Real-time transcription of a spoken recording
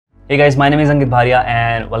Hey guys, my name is Ankit Bhatia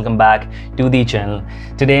and welcome back to the channel.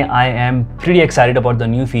 Today I am pretty excited about the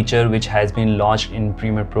new feature which has been launched in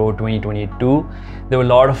Premiere Pro 2022. There were a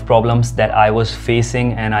lot of problems that I was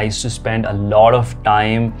facing and I used to spend a lot of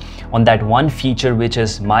time on that one feature which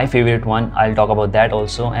is my favorite one. I'll talk about that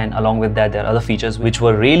also, and along with that there are other features which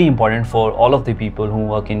were really important for all of the people who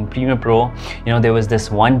work in Premiere Pro. You know, there was this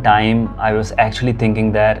one time I was actually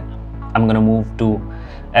thinking that I'm gonna move to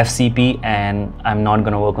FCP and I'm not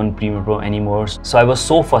gonna work on Premiere Pro anymore. So I was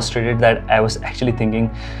so frustrated that I was actually thinking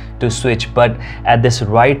to switch, but at this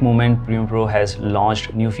right moment Premiere Pro has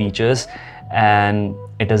launched new features and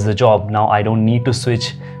it does the job. Now I don't need to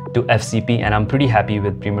switch to FCP and I'm pretty happy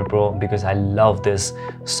with Premiere Pro because I love this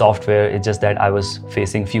software. It's just that I was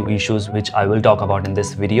facing few issues which I will talk about in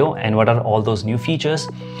this video. And what are all those new features?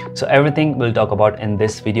 So everything we'll talk about in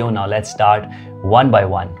this video. Now let's start one by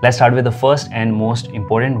one. Let's start with the first and most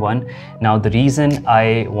important one. Now the reason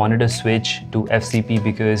I wanted to switch to FCP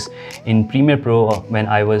because in Premiere Pro when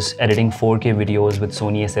I was editing 4K videos with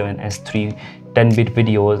Sony a7S III 10-bit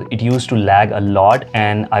videos, it used to lag a lot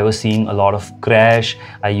and I was seeing a lot of crash.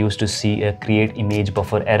 I used to see a create image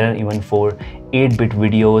buffer error even for 8-bit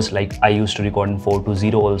videos, like I used to record in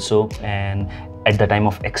 420 also, and at the time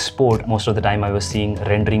of export most of the time I was seeing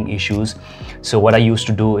rendering issues. So what I used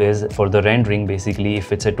to do is for the rendering, basically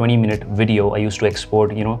if it's a 20-minute video I used to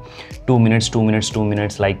export, you know, 2 minutes, 2 minutes, 2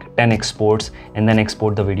 minutes, like 10 exports, and then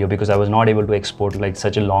export the video because I was not able to export like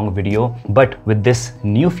such a long video. But with this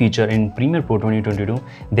new feature in Premiere Pro 2022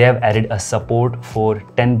 they have added a support for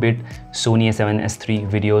 10-bit Sony a7S III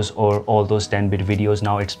videos or all those 10-bit videos.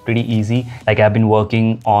 Now it's pretty easy. Like I've been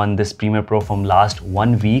working on this Premiere Pro from last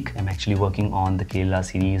 1 week. I'm actually working on the Kerala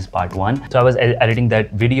series part 1. So I was editing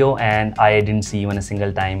that video and I didn't see even a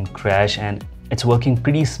single time crash and it's working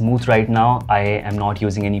pretty smooth right now. I am not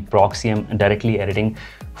using any proxy. I'm directly editing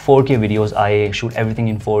 4K videos. I shoot everything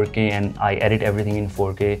in 4K and I edit everything in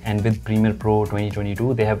 4K. And with Premiere Pro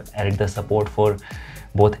 2022 they have added the support for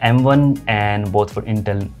both M1 and both for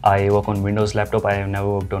Intel. I work on Windows laptop. I have never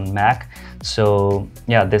worked on Mac. So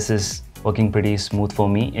yeah, this is working pretty smooth for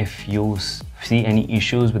me. If you see any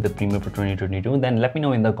issues with the Premiere Pro 2022 then let me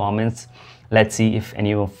know in the comments. Let's see if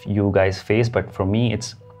any of you guys face, but for me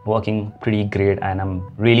it's working pretty great and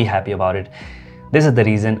I'm really happy about it. This is the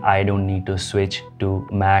reason I don't need to switch to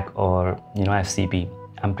Mac or, you know, FCP.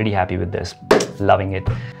 I'm pretty happy with this, loving it.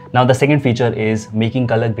 Now the second feature is making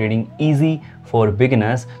color grading easy for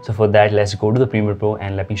beginners. So for that let's go to the Premiere Pro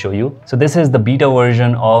and let me show you. So this is the beta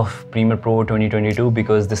version of Premiere Pro 2022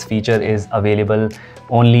 because this feature is available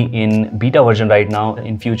only in beta version right now.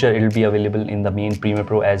 In future it will be available in the main Premiere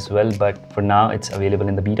Pro as well, but for now it's available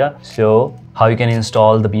in the beta. So how you can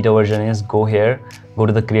install the beta version is go here, go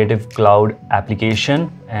to the Creative Cloud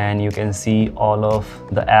application and you can see all of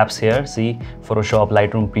the apps here. See Photoshop,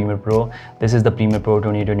 Lightroom, Premiere Pro. This is the Premiere Pro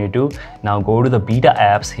 2022. Now go to the beta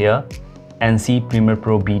apps here and see Premiere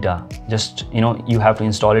Pro beta. Just, you know, you have to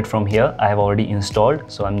install it from here. I have already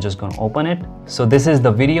installed, so I'm just gonna open it. So this is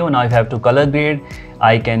the video. Now if I have to color grade,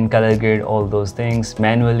 I can color grade all those things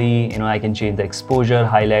manually. You know, I can change the exposure,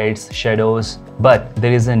 highlights, shadows, but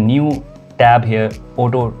there is a new tab here,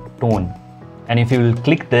 auto tone. And if you will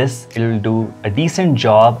click this, it will do a decent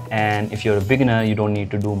job. And if you're a beginner, you don't need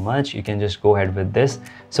to do much. You can just go ahead with this.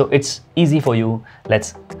 So it's easy for you.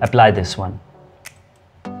 Let's apply this one.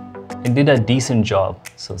 It did a decent job.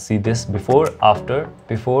 So see this before, after,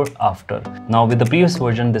 before, after. Now with the previous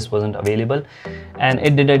version, this wasn't available and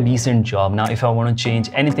it did a decent job. Now if I want to change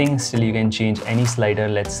anything, still you can change any slider.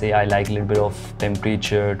 Let's say I like a little bit of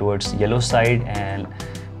temperature towards yellow side and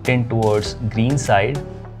tint towards green side.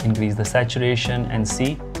 Increase the saturation and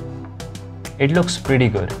see, it looks pretty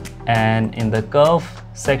good. And in the curve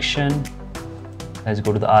section, let's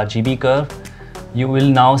go to the RGB curve. You will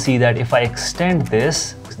now see that if I extend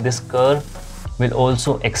this curve will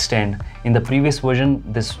also extend. In the previous version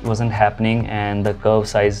this wasn't happening and the curve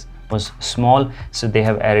size was small, so they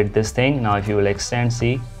have added this thing. Now if you will extend,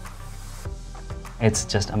 see, it's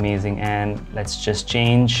just amazing. And let's just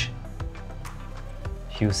change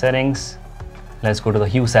hue settings. Let's go to the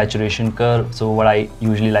hue saturation curve. So what I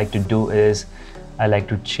usually like to do is I like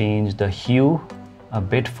to change the hue a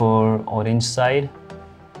bit for orange side.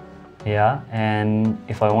 Yeah, and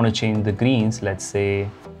if I want to change the greens, let's say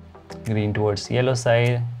green towards yellow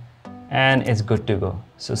side, and it's good to go.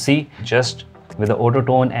 So see, just with the auto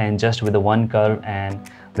tone and just with the one curve and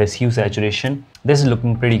this hue saturation, this is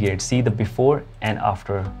looking pretty great. See the before and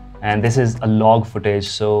after, and this is a log footage,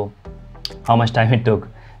 so how much time it took?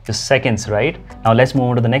 Just seconds, right? Now let's move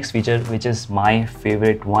on to the next feature, which is my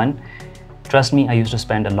favorite one. Trust me, I used to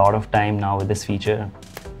spend a lot of time now with this feature.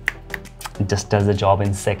 It just does the job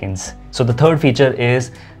in seconds. So the third feature is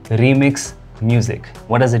remix music.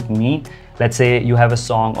 What does it mean? Let's say you have a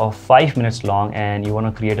song of 5 minutes long and you want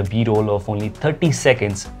to create a B-roll of only 30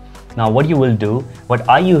 seconds. Now what you will do, what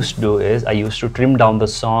I used to do is I used to trim down the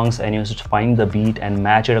songs and used to find the beat and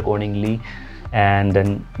match it accordingly, and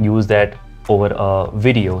then use that over a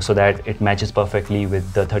video so that it matches perfectly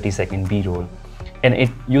with the 30-second B-roll. And it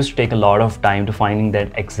used to take a lot of time to finding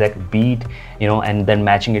that exact beat, and then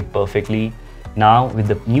matching it perfectly. Now with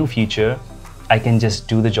the new feature, I can just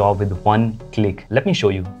do the job with one click. Let me show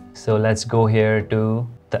you. So let's go here to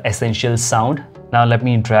the essential sound. Now let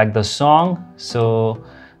me drag the song. So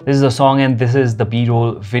this is the song and this is the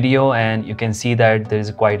B-roll video, and you can see that there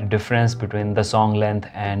is quite a difference between the song length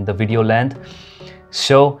and the video length.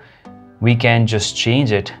 So we can just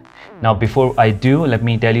change it. Now before I do, let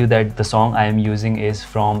me tell you that the song I am using is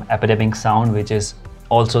from Epidemic Sound, which is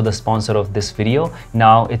also the sponsor of this video.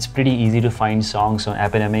 Now it's pretty easy to find songs on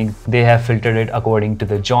Epidemic. They have filtered it according to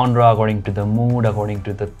the genre, according to the mood, according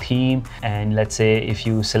to the theme. And let's say if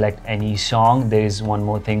you select any song, there is one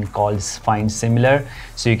more thing called find similar,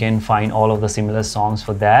 so you can find all of the similar songs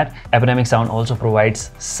for that. Epidemic Sound also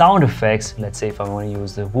provides sound effects. Let's say if I want to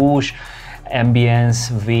use the whoosh,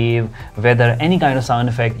 ambience, wave, weather, any kind of sound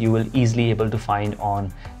effect, you will easily able to find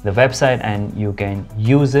on the website and you can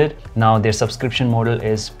use it. Now their subscription model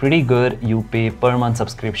is pretty good. You pay per month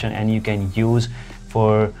subscription and you can use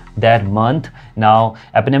for that month. Now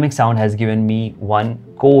Epidemic Sound has given me one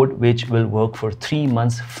code which will work for 3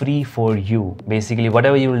 months free for you. Basically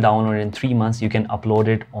whatever you will download in 3 months, you can upload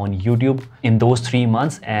it on YouTube in those 3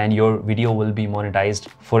 months and your video will be monetized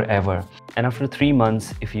forever. And after 3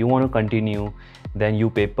 months, if you want to continue, then you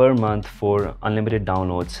pay per month for unlimited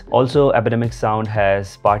downloads. Also Epidemic Sound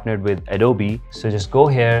has partnered with Adobe, so just go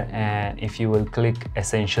here and if you will click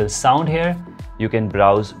Essential Sound here, you can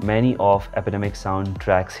browse many of Epidemic Sound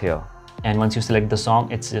tracks here. And once you select the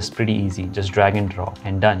song, it's just pretty easy. Just drag and drop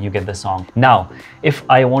and done, you get the song. Now if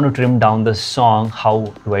I want to trim down the song,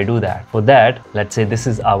 how do I do that? For that, let's say this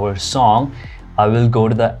is our song. I will go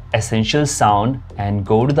to the Essential Sound and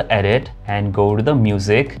go to the edit and go to the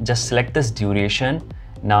music. Just select this duration.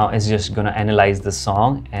 Now it's just gonna analyze the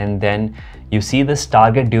song, and then you see this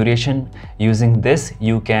target duration. Using this,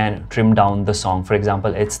 you can trim down the song. For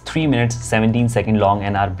example, it's 3 minutes 17 seconds long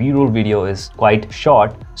and our B-roll video is quite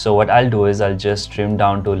short. So what I'll do is I'll just trim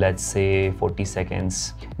down to, let's say, 40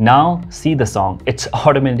 seconds. Now see the song, it's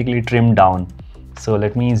automatically trimmed down. So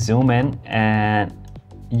let me zoom in and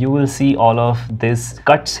you will see all of these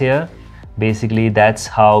cuts here. Basically that's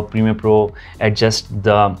how Premiere Pro adjusts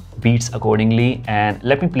the beats accordingly. And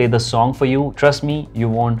let me play the song for you. Trust me, you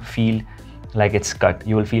won't feel like it's cut.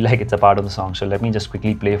 You will feel like it's a part of the song. So let me just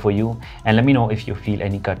quickly play for you and let me know if you feel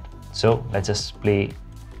any cut. So let's just play.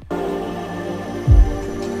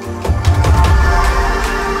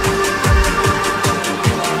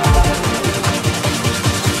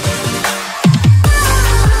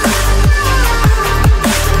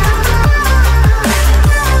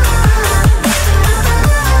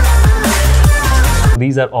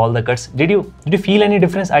 These are all the cuts. Did you feel any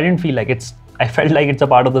difference? I didn't feel like it's, I felt like it's a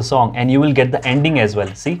part of the song, and you will get the ending as well.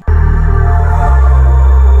 See?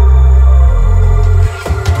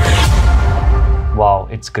 Wow,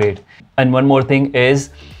 it's great. And one more thing is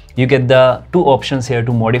you get the two options here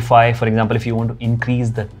to modify. For example, if you want to increase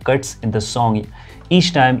the cuts in the song,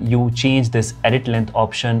 each time you change this edit length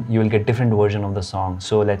option, you will get different version of the song.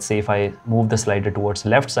 So let's say if I move the slider towards the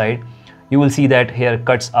left side, you will see that here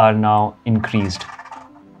cuts are now increased.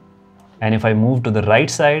 And if I move to the right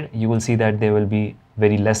side, you will see that there will be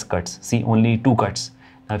very less cuts. See, only 2 cuts.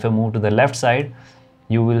 Now if I move to the left side,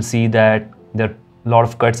 you will see that there are a lot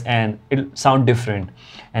of cuts and it'll sound different.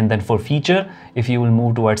 And then for feature, if you will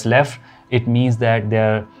move towards left, it means that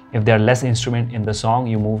if there are less instrument in the song,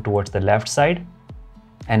 you move towards the left side.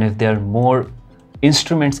 And if there are more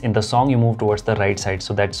instruments in the song, you move towards the right side.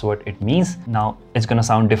 So that's what it means. Now it's gonna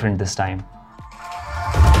sound different this time.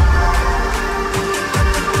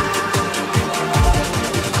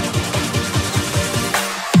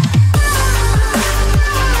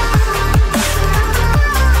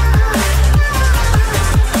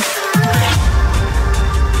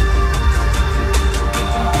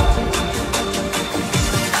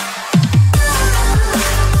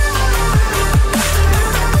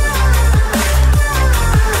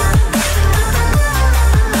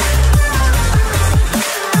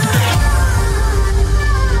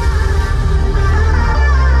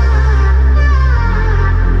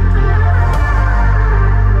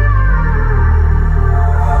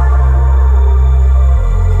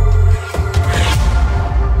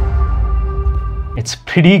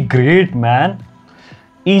 pretty great, man.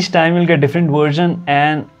 Each time you'll get different version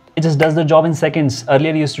and it just does the job in seconds.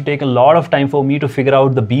 Earlier it used to take a lot of time for me to figure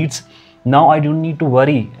out the beats. Now I don't need to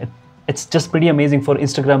worry. It's just pretty amazing for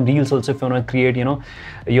Instagram Reels also. If you want to create, you know,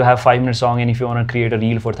 you have 5-minute song and if you want to create a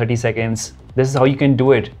reel for 30 seconds, this is how you can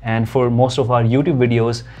do it. And for most of our YouTube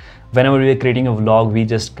videos, whenever we are creating a vlog, we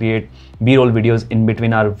just create B-roll videos in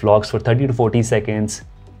between our vlogs for 30 to 40 seconds.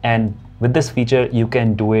 And with this feature, you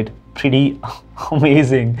can do it pretty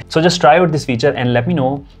amazing. So just try out this feature and let me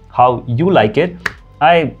know how you like it.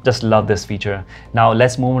 I just love this feature. Now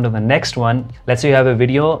let's move on to the next one. Let's say you have a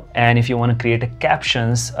video and if you want to create a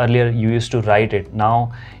captions, earlier you used to write it.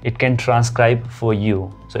 Now it can transcribe for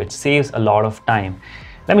you. So it saves a lot of time.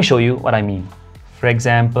 Let me show you what I mean. For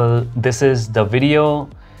example, this is the video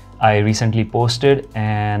I recently posted,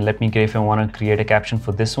 and let me get, if I want to create a caption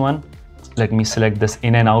for this one, let me select this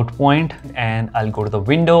in and out point and I'll go to the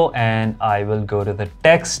window and I will go to the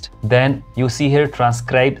text. Then you see here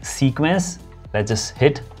transcribe sequence. Let's just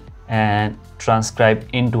hit and transcribe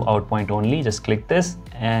into out point only. Just click this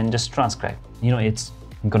and just transcribe. You know, it's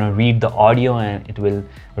gonna read the audio and it will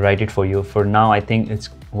write it for you. For now, I think it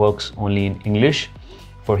works only in English.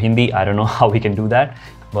 For Hindi, I don't know how we can do that,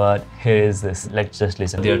 but here is this. Let's just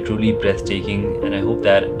listen. They are truly breathtaking, and I hope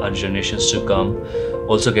that our generations to come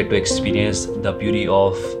also get to experience the beauty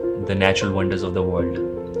of the natural wonders of the world.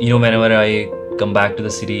 You know, whenever I come back to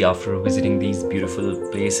the city after visiting these beautiful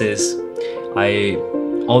places, I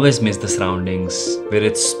always miss the surroundings where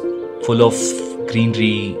it's full of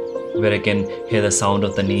greenery, where I can hear the sound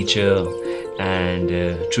of the nature and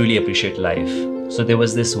truly appreciate life. So there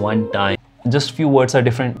was this one time, just few words are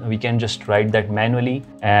different. We can just write that manually.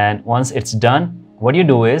 And once it's done, what you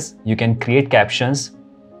do is you can create captions,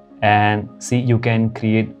 and see, you can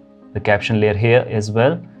create the caption layer here as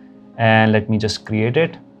well. And let me just create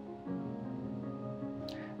it.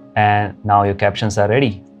 And now your captions are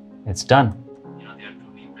ready. It's done. You know, they are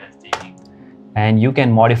truly breathtaking. And you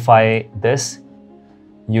can modify this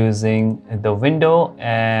using the window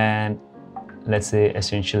and let's say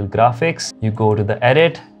essential graphics. You go to the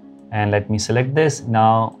edit and let me select this.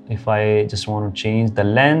 Now, if I just want to change the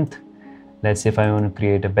length, let's say if I want to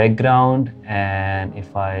create a background and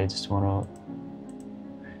if I just want to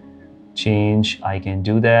change, I can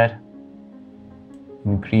do that.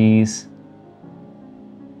 Increase.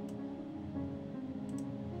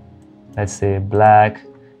 Let's say black.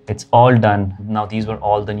 It's all done. Now these were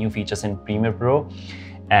all the new features in Premiere Pro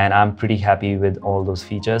and I'm pretty happy with all those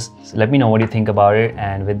features. So let me know what you think about it.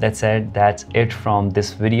 And with that said, that's it from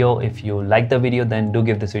this video. If you like the video, then do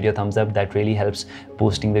give this video a thumbs up. That really helps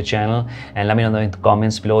boosting the channel. And let me know in the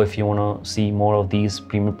comments below if you want to see more of these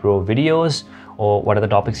Premiere Pro videos, or what are the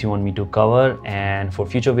topics you want me to cover. And for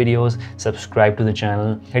future videos, subscribe to the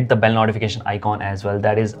channel, hit the bell notification icon as well.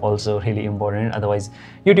 That is also really important. Otherwise,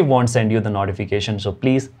 YouTube won't send you the notification. So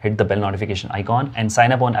please hit the bell notification icon and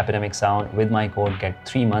sign up on Epidemic Sound with my code. Get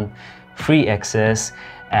 3-month free access.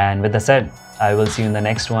 And with that said, I will see you in the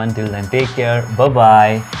next one. Till then, take care.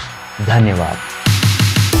 Bye-bye. Dhanyavad.